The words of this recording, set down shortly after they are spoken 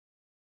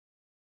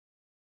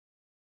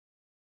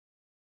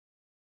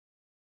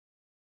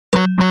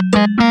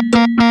Um,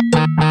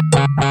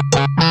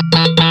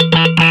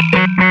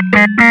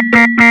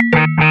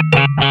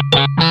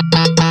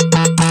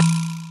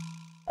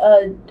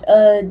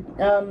 uh,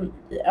 um,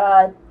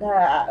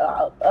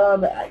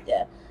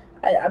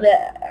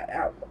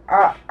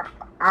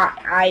 I,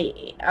 I,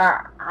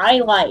 I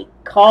like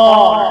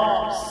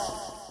cars.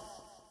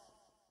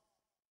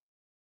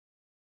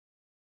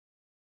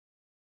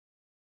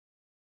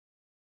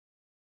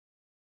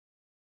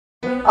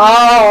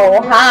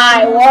 Oh,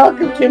 hi,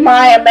 welcome to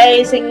my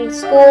amazing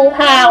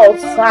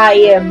schoolhouse. I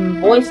am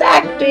voice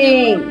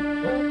acting.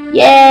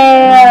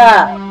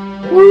 Yeah!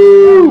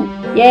 Woo!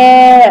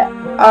 Yeah!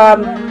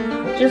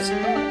 Just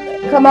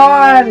come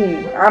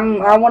on.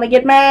 I want to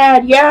get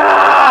mad.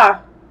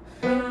 Yeah!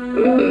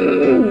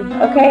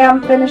 Okay,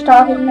 I'm finished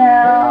talking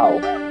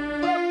now.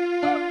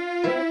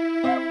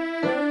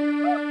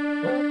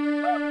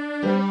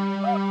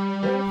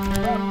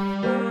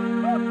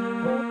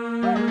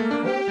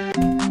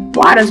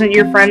 Why doesn't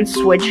your friend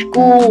switch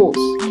schools?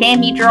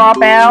 Can't he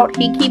drop out?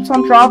 He keeps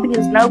on dropping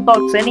his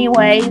notebooks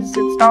anyways.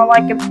 It's not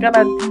like it's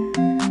gonna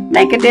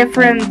make a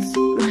difference.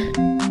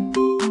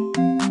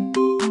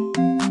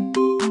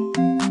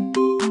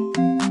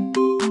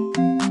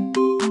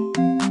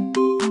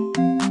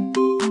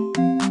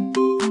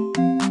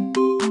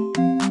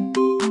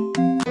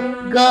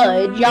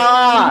 Good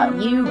job!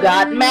 You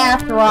got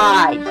math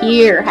right.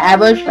 Here,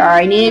 have a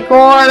shiny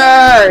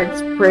quarter.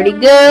 It's pretty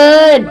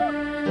good.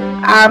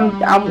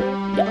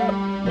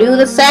 Do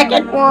the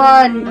second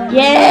one.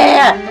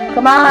 Yeah!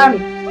 Come on!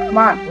 Come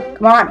on!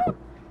 Come on! I'm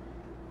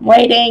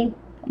waiting.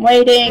 I'm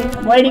waiting.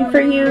 I'm waiting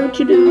for you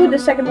to do the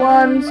second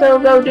one, so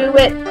go do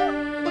it.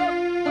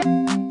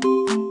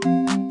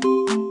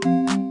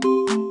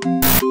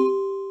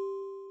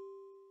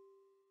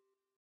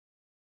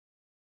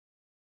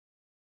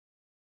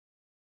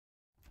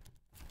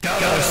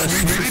 Gotta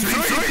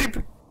sleep.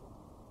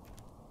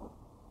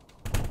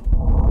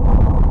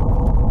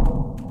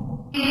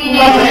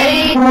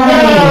 Wait,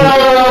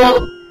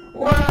 no!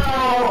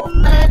 Wow,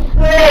 that's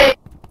great!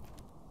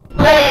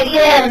 Play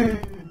again!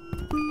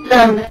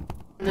 No.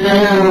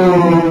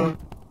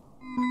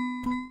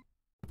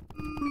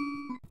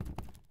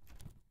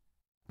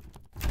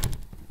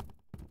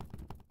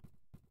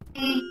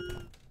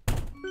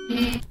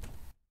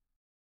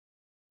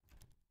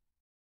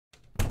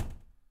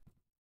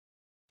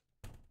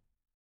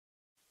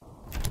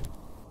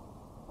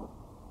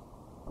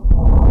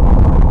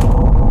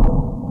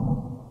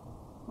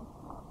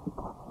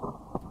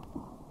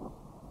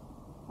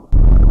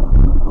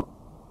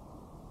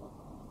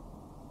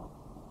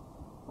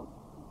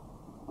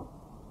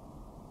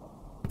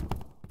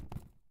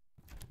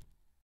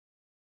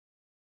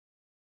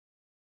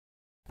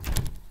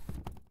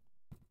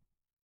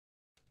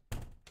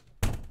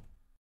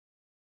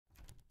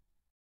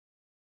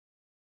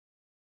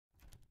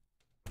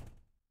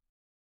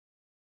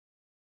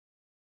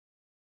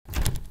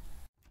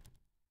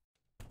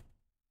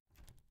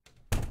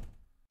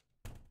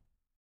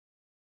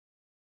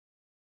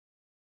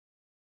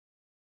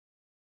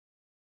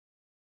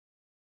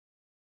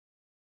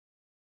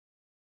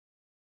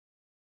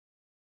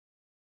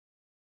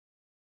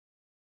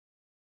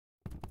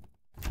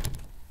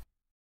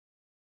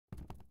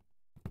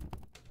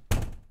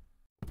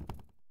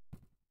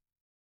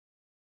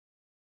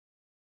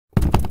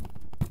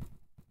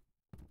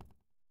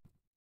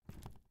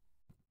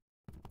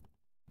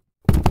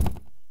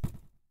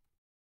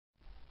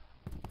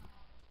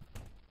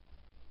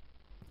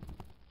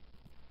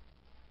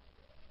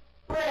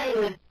 Play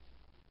with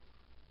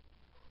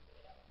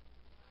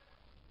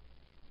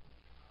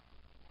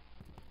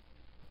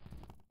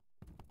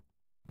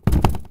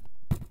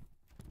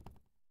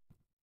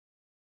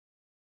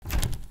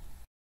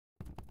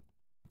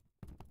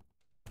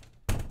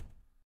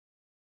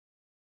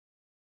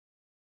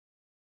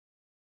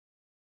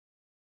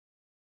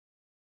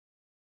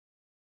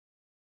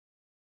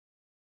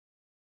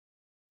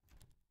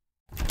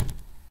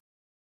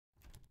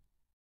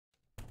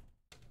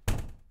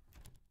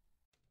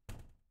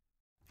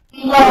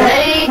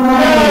Play,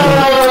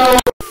 no!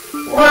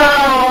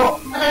 Wow,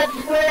 that's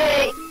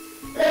great!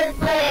 Let's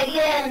play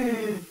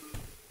again!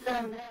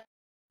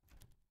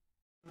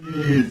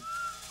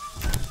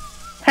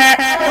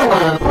 I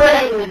wanna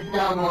play with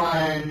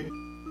someone!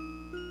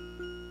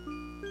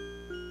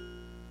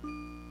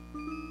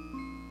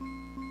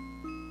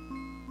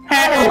 I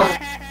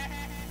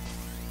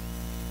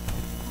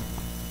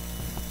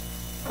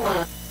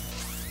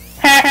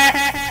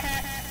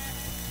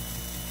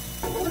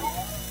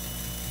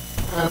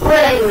wanna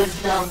play with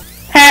someone!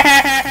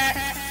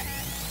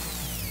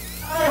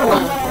 I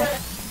wanna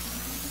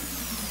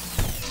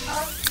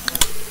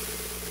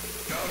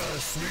Gotta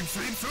sleep.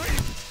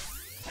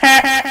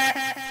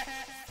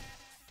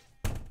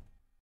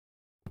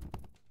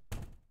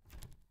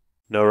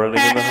 No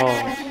running in the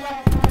hall.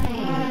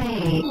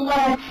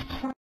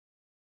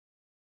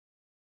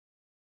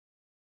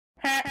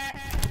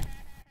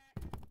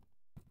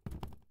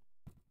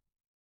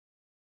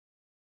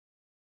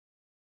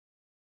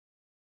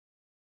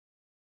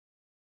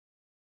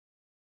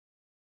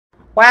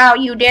 Wow,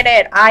 you did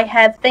it. I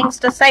have things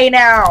to say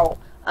now.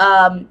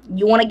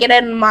 You want to get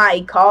in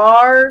my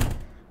car?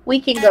 We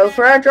can go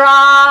for a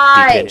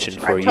drive. Detention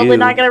for I'm totally you.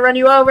 not gonna run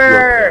you Your over.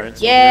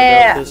 parents will hear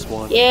Yeah. about this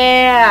one.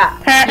 Yeah.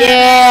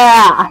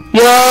 Yeah.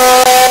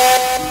 Yeah.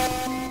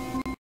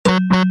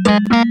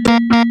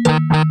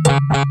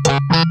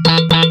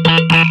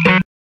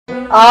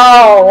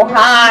 Oh,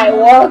 hi.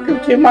 Welcome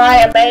to my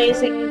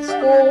amazing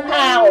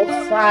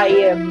schoolhouse. I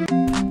am.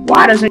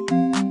 Why does it?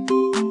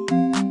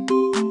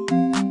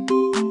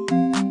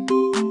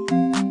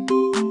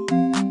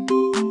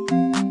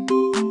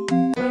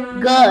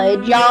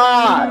 Good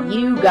job!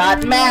 You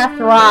got math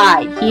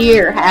right!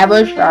 Here, have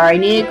a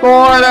shiny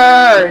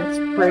quarter!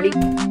 It's pretty...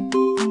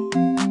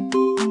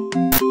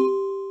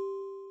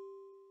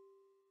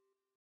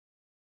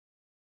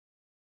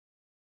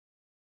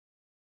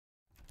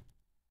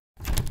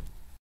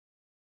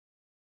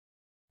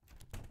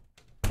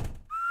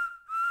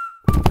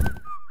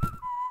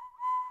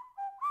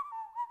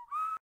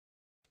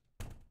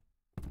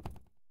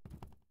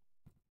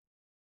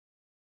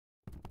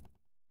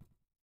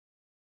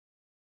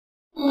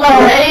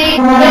 Let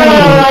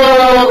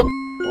go!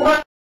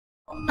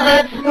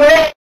 That's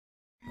great!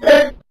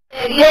 Let's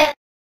begin!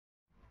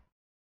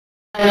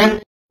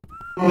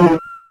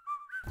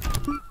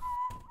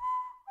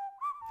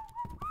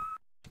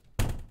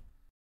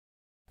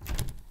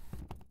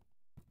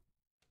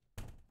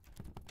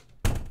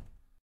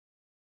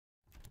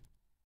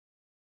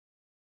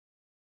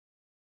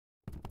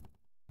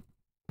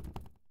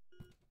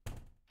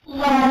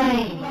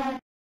 Slide!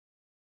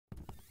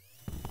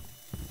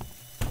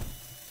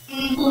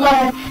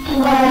 Let's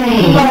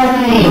play!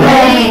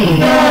 Let's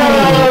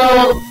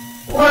go!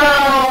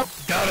 Well,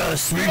 Gotta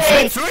sweep.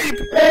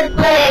 let's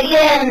play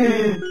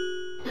again!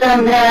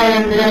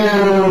 Sometime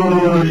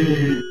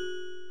soon!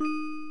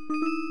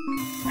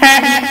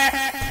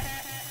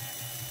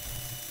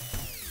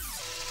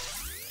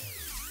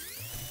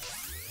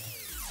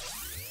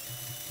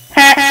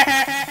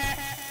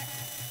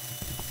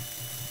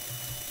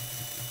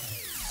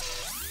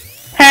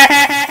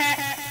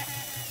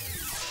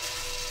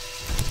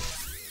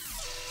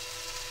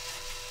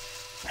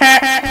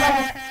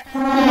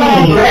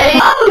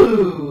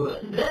 Oh!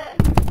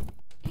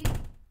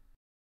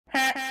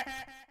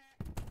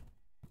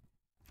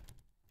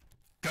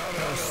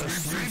 Gotta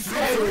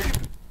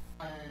sweep.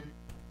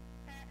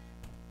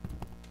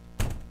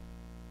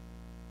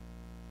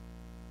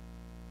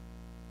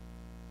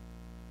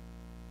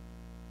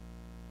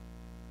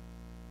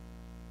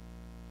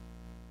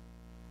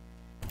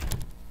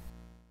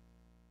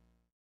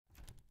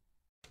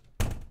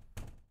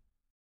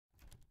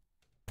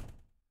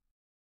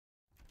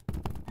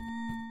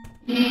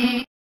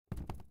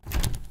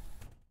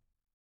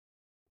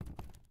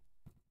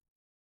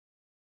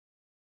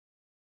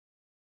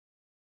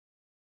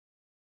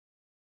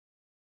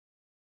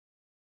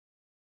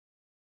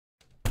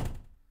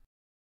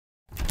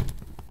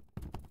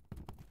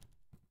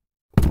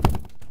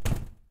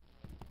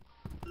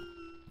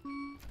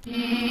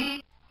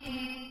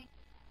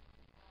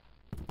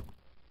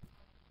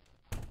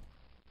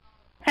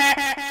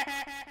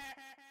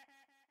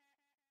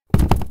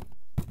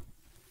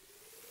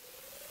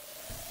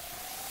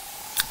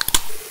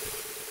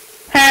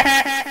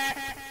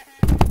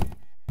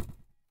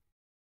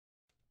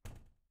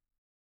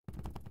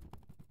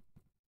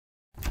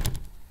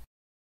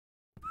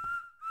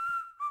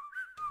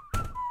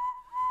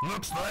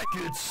 Looks like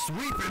it's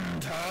sweeping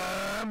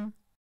time.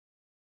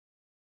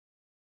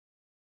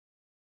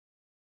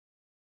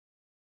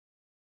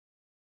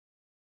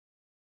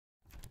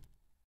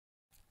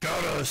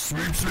 Gotta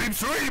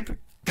sweep.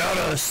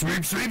 Gotta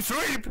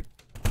sweep.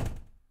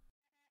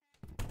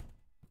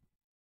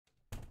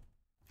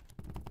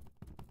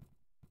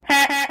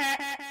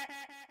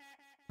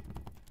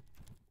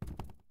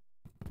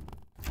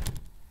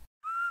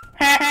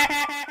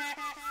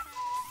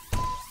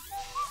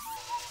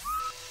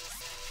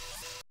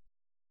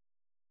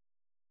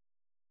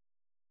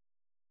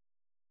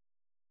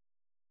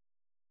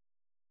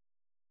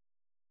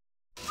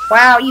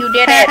 Wow, you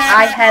did it!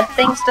 I have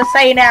things to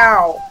say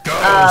now.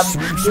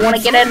 You want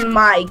to get in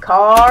my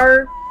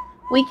car?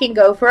 We can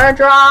go for a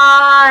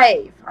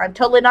drive. I'm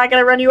totally not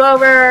gonna run you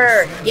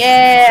over.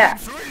 Yeah.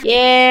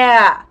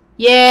 Yeah.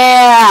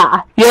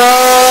 Yeah.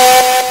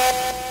 Yeah.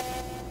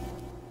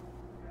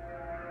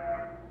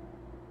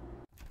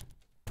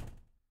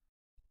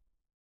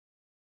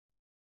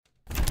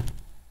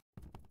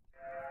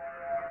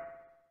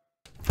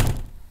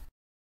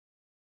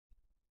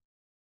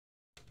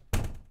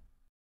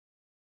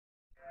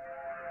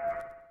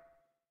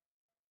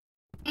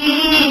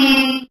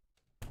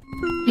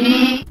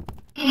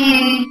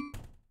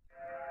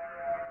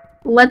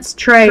 Let's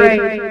trade.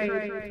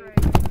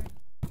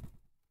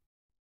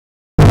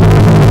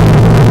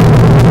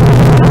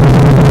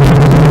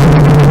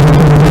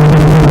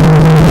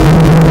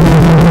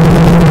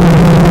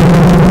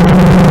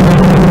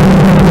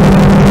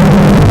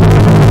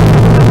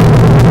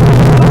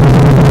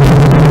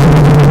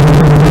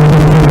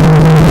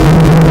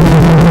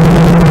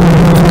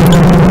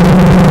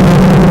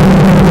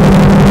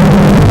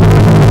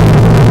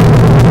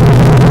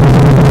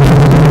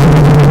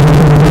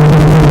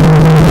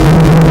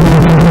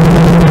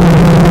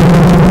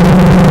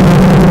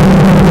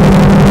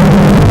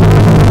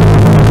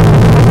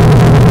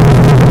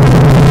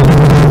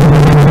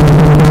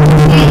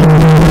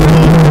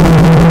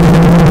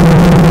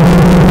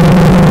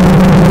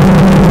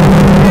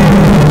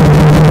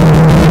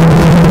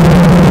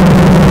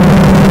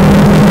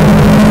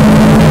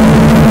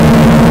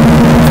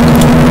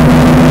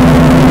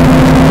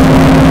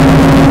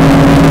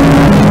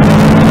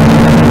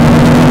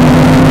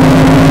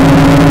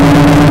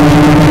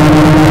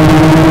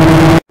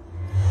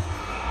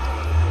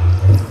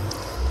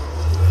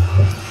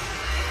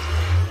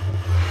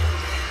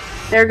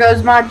 There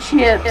goes my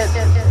chips.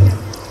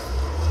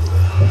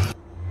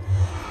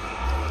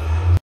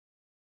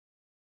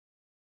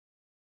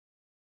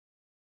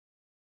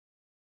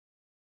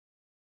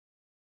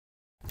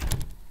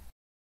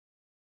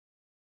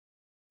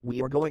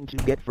 We are going to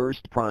get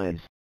first prize.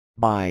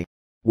 Bye.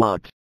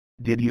 What?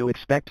 Did you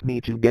expect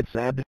me to get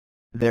sad?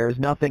 There's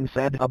nothing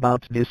sad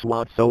about this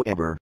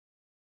whatsoever.